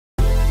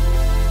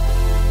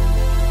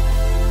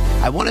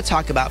I want to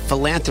talk about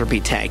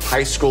Philanthropy Tank.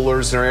 High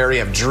schoolers in our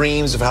area have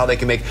dreams of how they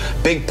can make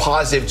big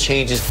positive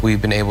changes.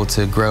 We've been able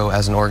to grow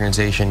as an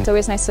organization. It's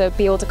always nice to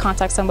be able to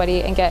contact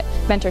somebody and get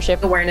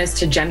mentorship. Awareness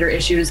to gender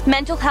issues.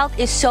 Mental health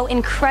is so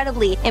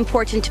incredibly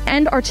important.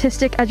 And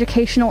artistic,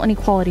 educational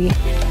inequality.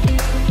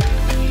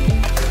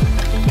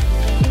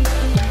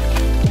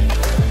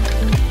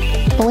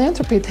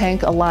 Philanthropy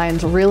Tank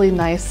aligns really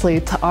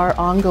nicely to our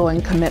ongoing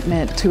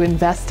commitment to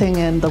investing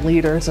in the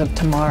leaders of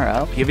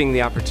tomorrow. Giving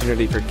the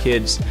opportunity for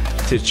kids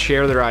to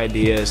share their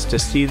ideas, to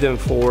see them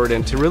forward,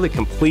 and to really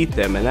complete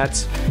them. And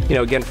that's,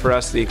 again, for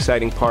us, the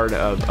exciting part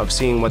of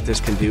seeing what this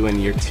can do in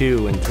year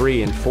 2 and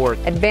 3 and 4.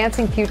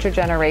 Advancing future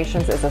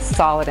generations is a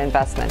solid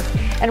investment,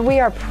 and we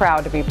are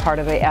proud to be part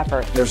of the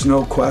effort. There's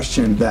no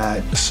question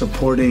that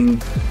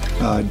supporting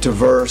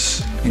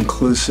diverse,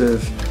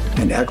 inclusive,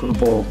 and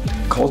equitable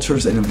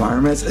cultures and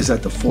environments is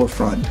at the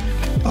forefront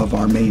of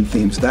our main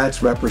themes.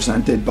 That's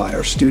represented by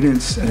our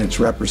students, and it's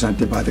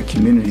represented by the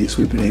communities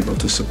we've been able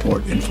to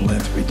support in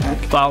Philanthropy Tank.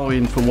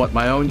 Following from what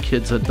my own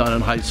kids had done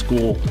in high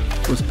school,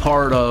 was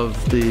part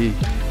of the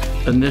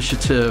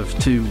initiative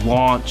to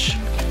launch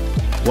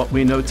what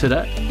we know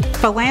today.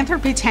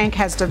 Philanthropy Tank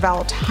has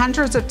developed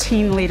hundreds of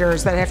teen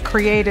leaders that have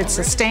created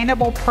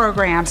sustainable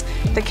programs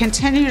that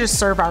continue to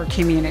serve our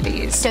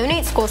communities.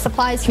 Donate school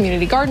supplies,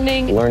 community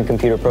gardening, learn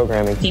computer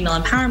programming, female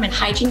empowerment,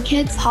 hygiene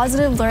kits,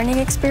 positive learning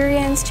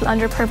experience to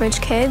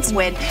underprivileged kids.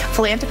 When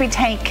Philanthropy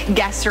Tank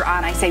guests are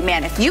on, I say,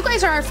 man, if you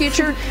guys are our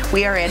future,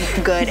 we are in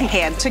good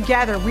hands.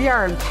 Together, we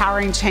are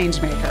empowering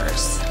change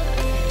makers.